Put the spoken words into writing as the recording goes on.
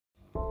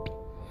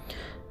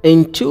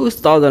In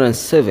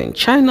 2007,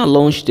 China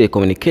launched a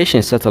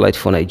communication satellite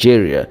for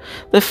Nigeria,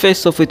 the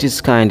first of its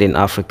kind in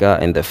Africa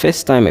and the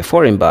first time a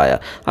foreign buyer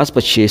has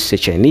purchased a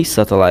Chinese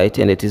satellite,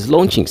 and it is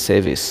launching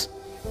service.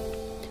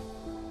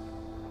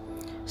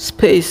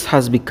 Space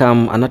has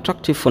become an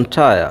attractive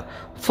frontier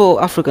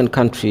for African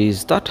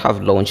countries that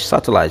have launched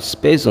satellites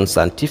based on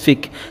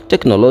scientific,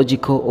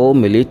 technological, or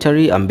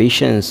military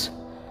ambitions.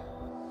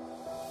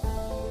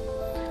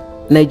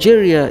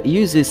 Nigeria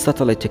uses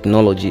satellite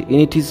technology in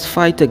its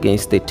fight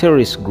against the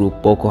terrorist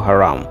group Boko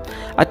Haram,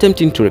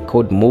 attempting to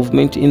record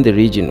movement in the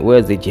region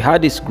where the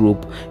jihadist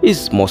group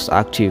is most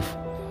active.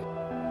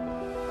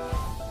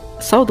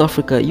 South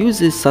Africa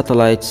uses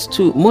satellites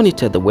to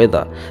monitor the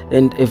weather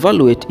and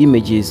evaluate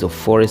images of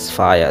forest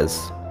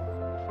fires.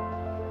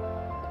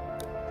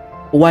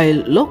 While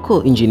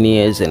local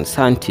engineers and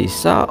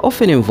scientists are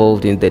often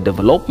involved in the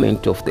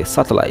development of the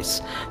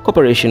satellites,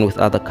 cooperation with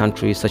other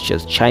countries such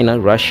as China,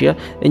 Russia,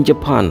 and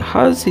Japan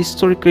has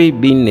historically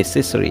been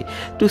necessary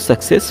to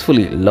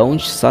successfully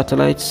launch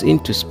satellites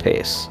into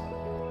space.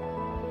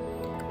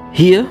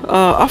 Here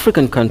are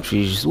African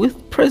countries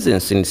with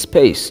presence in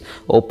space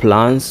or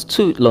plans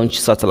to launch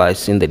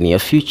satellites in the near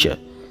future.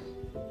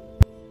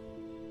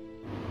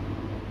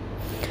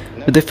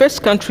 The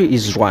first country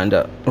is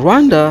Rwanda.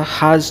 Rwanda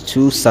has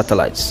 2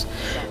 satellites.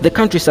 The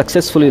country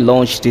successfully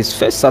launched its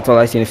first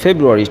satellite in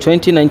February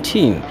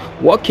 2019,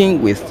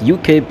 working with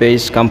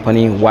UK-based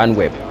company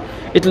OneWeb.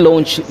 It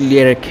launched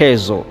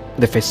Lierekezo,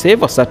 the first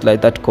ever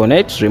satellite that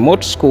connects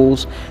remote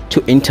schools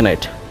to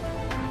internet.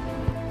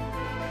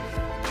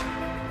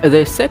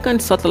 The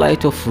second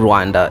satellite of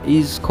Rwanda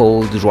is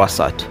called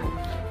Rwasat.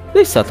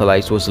 This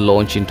satellite was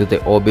launched into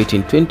the orbit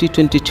in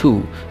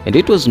 2022, and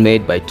it was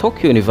made by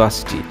Tokyo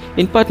University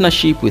in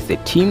partnership with a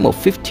team of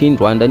 15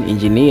 Rwandan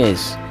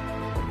engineers.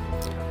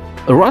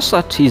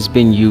 Rwasat is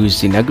being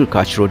used in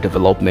agricultural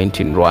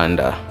development in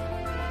Rwanda.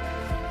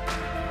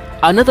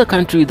 Another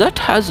country that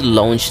has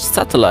launched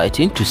satellite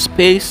into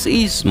space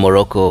is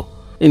Morocco.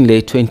 In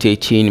late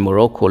 2018,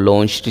 Morocco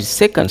launched its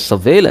second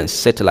surveillance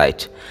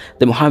satellite,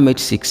 the Mohammed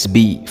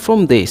 6B,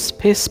 from the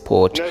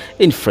spaceport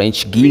in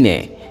French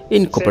Guinea,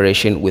 in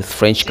cooperation with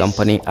French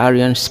company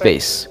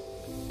Arianespace.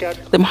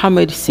 The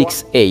Mohammed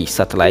 6A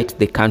satellite,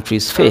 the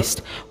country's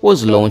first,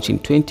 was launched in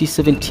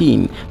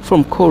 2017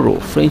 from Koro,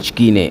 French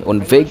Guinea on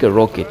Vega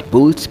rocket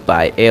built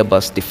by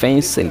Airbus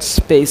Defence and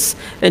Space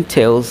and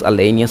Thales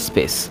Alenia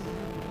Space.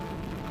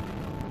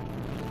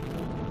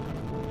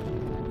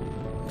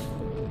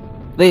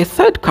 The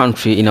third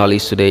country in our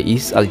list today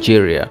is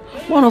Algeria,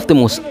 one of the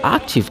most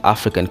active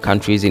African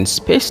countries in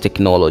space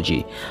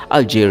technology.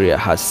 Algeria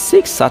has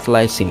 6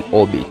 satellites in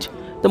orbit.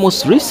 The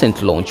most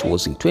recent launch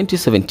was in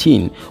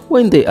 2017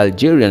 when the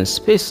Algerian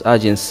Space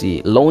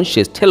Agency launched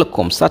a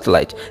telecom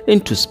satellite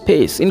into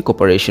space in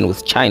cooperation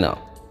with China.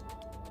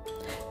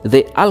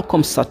 The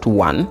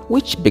Alcomsat-1,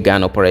 which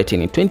began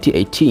operating in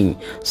 2018,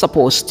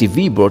 supports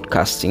TV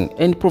broadcasting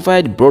and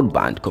provides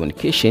broadband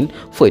communication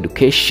for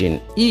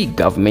education,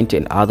 e-government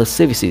and other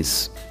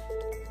services.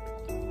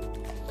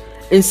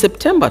 In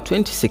September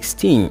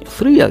 2016,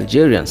 3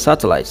 Algerian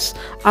satellites,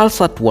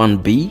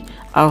 Alsat-1B,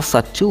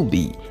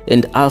 Alsat-2B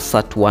and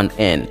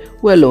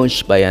Alsat-1N, were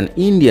launched by an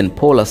Indian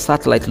Polar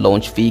Satellite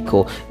Launch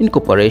Vehicle in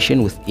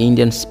cooperation with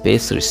Indian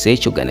Space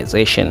Research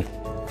Organization.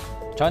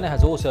 China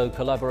has also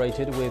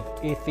collaborated with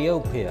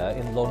Ethiopia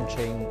in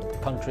launching the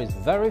country's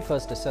very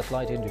first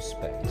satellite into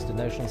space. The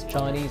nation's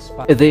Chinese...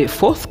 The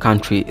fourth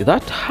country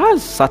that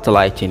has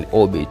satellite in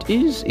orbit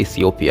is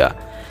Ethiopia.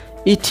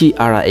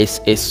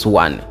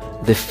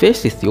 ETRSS-1, the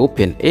first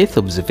Ethiopian Earth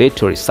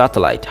Observatory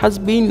satellite, has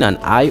been an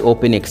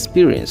eye-opening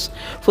experience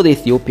for the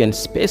Ethiopian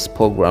space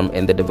program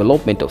and the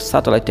development of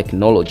satellite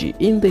technology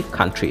in the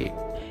country.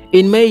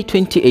 In May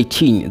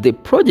 2018, the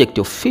project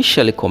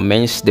officially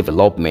commenced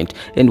development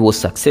and was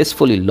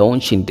successfully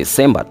launched in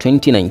December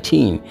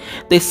 2019.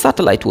 The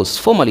satellite was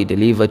formally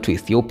delivered to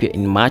Ethiopia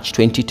in March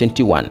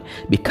 2021,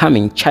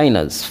 becoming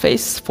China's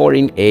first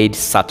foreign aid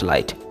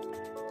satellite.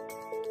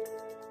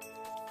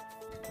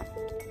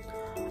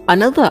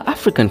 Another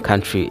African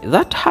country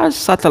that has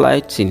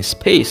satellites in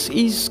space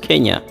is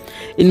Kenya.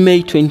 In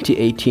May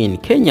 2018,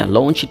 Kenya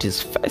launched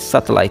its first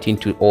satellite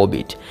into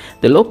orbit,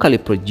 the locally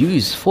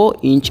produced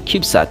 4-inch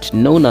CubeSat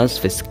known as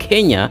First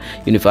Kenya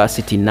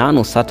University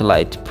Nano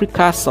Satellite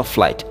Precursor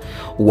Flight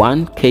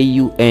 1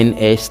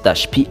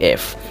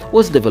 KUNS-PF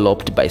was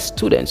developed by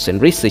students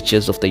and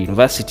researchers of the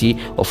University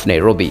of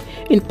Nairobi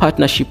in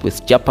partnership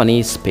with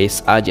Japanese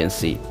Space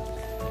Agency.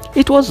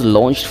 It was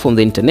launched from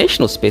the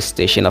International Space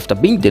Station after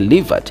being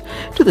delivered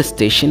to the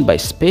station by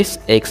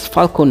SpaceX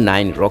Falcon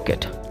 9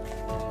 rocket.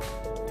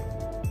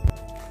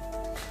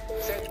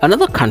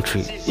 Another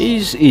country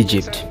is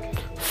Egypt.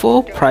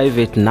 4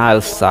 private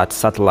Nilesat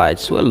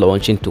satellites were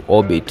launched into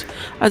orbit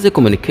as a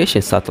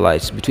communication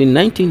satellites between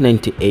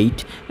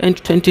 1998 and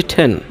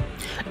 2010.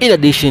 In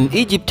addition,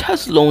 Egypt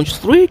has launched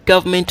 3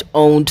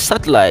 government-owned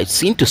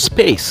satellites into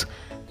space.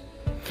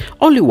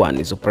 Only one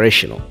is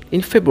operational.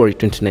 In February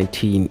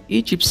 2019,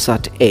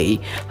 EgyptSat-A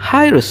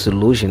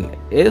high-resolution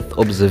Earth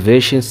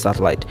observation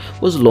satellite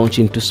was launched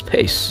into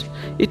space.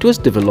 It was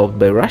developed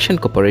by Russian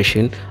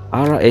corporation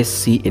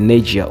RSC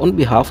Energia on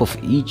behalf of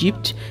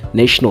Egypt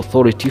National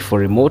Authority for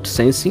Remote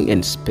Sensing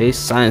and Space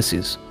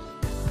Sciences.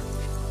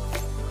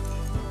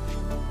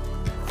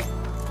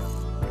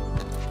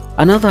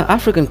 Another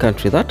African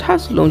country that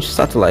has launched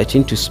satellite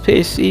into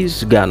space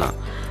is Ghana.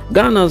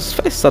 Ghana's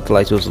first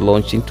satellite was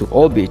launched into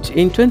orbit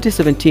in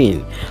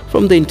 2017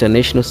 from the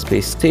International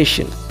Space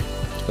Station.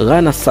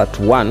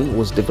 GhanaSat-1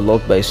 was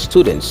developed by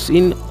students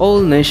in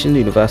All Nation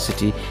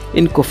University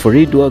in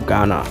Koforidua,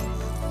 Ghana.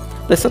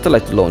 The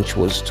satellite launch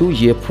was a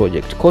 2-year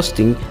project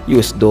costing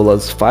US$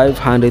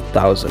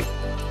 500,000.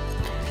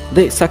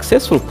 The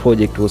successful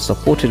project was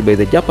supported by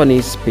the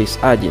Japanese Space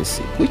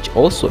Agency, which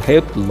also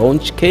helped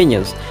launch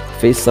Kenya's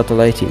first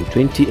satellite in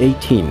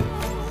 2018.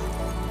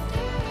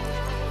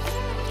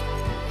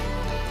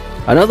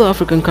 Another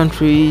African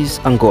country is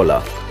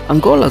Angola.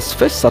 Angola's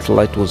first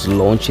satellite was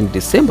launched in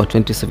December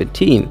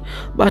 2017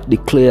 but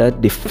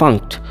declared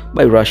defunct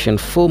by Russia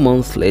 4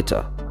 months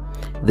later.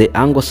 The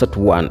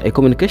AngosatOne, a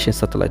communication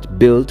satellite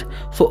built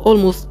for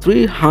almost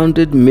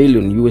 $300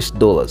 million,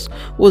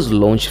 was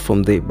launched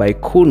from the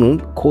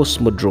Baikonur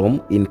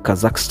Cosmodrome in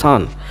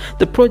Kazakhstan.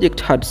 The project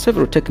had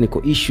several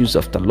technical issues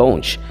after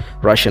launch.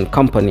 Russian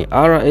company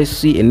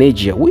RSC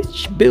Energia,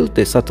 which built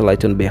the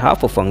satellite on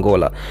behalf of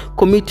Angola,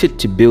 committed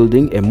to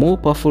building a more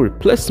powerful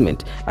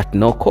replacement at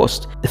no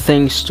cost,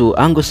 thanks to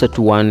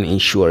AngosatOne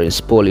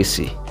insurance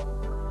policy.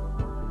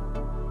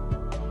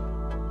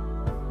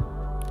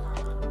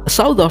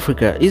 South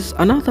Africa is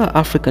another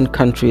African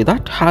country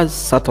that has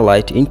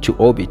satellite into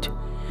orbit.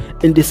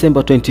 In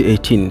December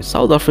 2018,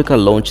 South Africa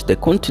launched the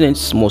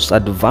continent's most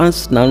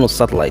advanced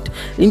nano-satellite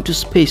into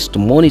space to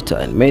monitor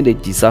and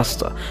manage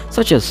disasters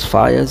such as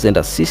fires and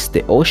assist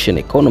the ocean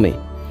economy.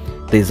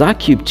 The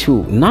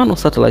ZACube-2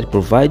 nano-satellite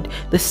provides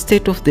the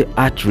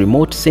state-of-the-art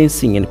remote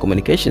sensing and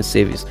communication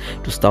service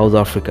to South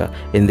Africa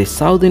and the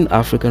Southern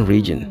African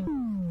region.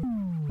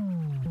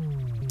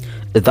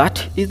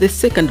 That is the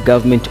second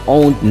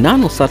government-owned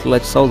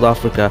nano-satellite South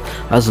Africa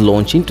has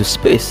launched into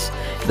space.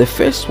 The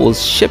first was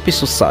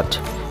Shepisosat,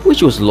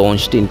 which was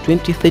launched in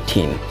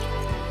 2013.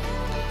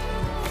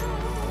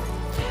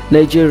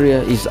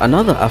 Nigeria is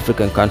another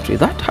African country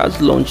that has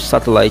launched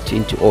satellite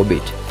into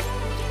orbit.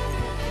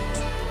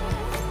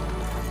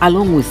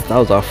 Along with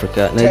South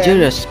Africa,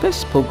 Nigeria's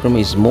space program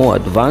is more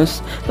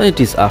advanced than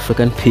its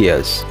African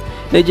peers.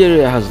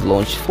 Nigeria has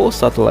launched 4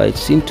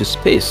 satellites into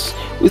space,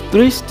 with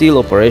 3 still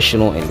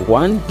operational and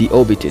 1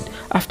 deorbited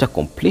after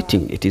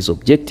completing its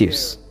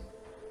objectives.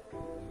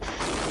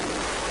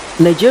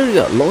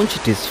 Nigeria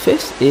launched its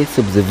first Earth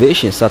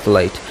observation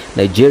satellite,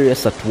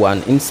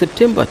 NigeriaSat-1, in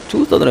September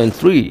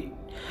 2003.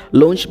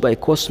 Launched by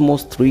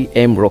Cosmos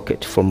 3M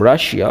rocket from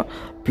Russia,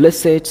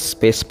 Pleset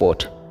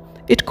Spaceport.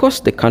 It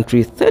cost the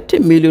country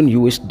 $30 million.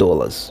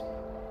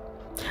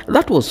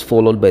 That was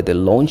followed by the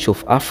launch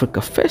of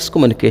Africa's first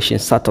communication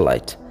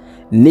satellite,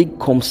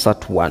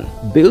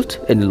 NigComSat-1, built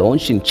and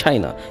launched in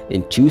China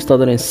in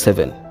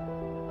 2007.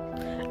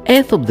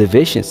 Earth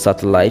observation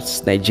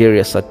satellites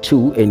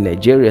NigeriaSat-2 and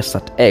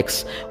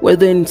NigeriaSat-X were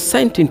then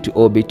sent into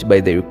orbit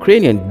by the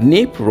Ukrainian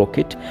Dnipro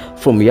rocket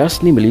from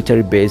Yasny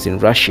military base in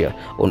Russia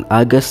on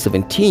August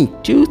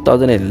 17,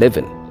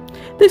 2011.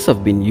 These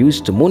have been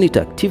used to monitor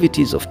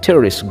activities of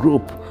terrorist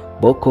group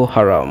Boko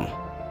Haram.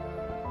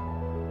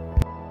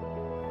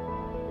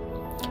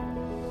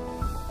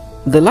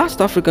 The last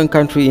African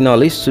country in our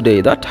list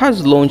today that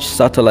has launched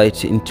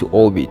satellites into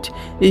orbit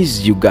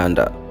is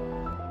Uganda.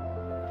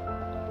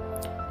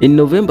 In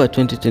November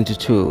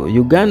 2022,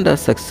 Uganda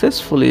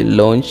successfully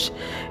launched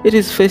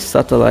its first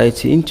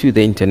satellite into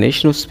the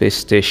International Space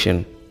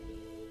Station.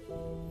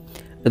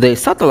 The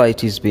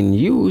satellite is being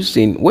used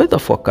in weather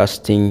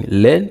forecasting,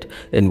 land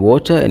and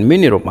water and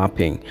mineral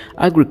mapping,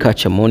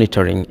 agriculture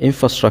monitoring,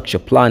 infrastructure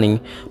planning,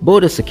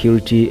 border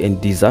security and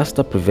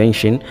disaster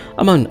prevention,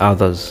 among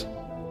others.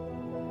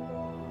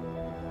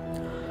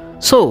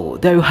 So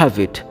there you have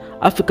it,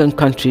 African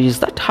countries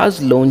that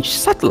has launched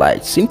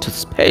satellites into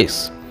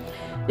space.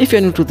 If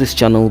you're new to this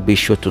channel, be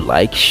sure to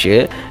like,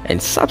 share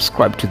and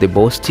subscribe to The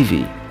Boss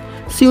TV.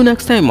 See you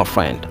next time, my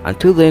friend.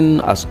 Until then,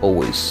 as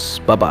always,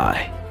 bye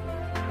bye.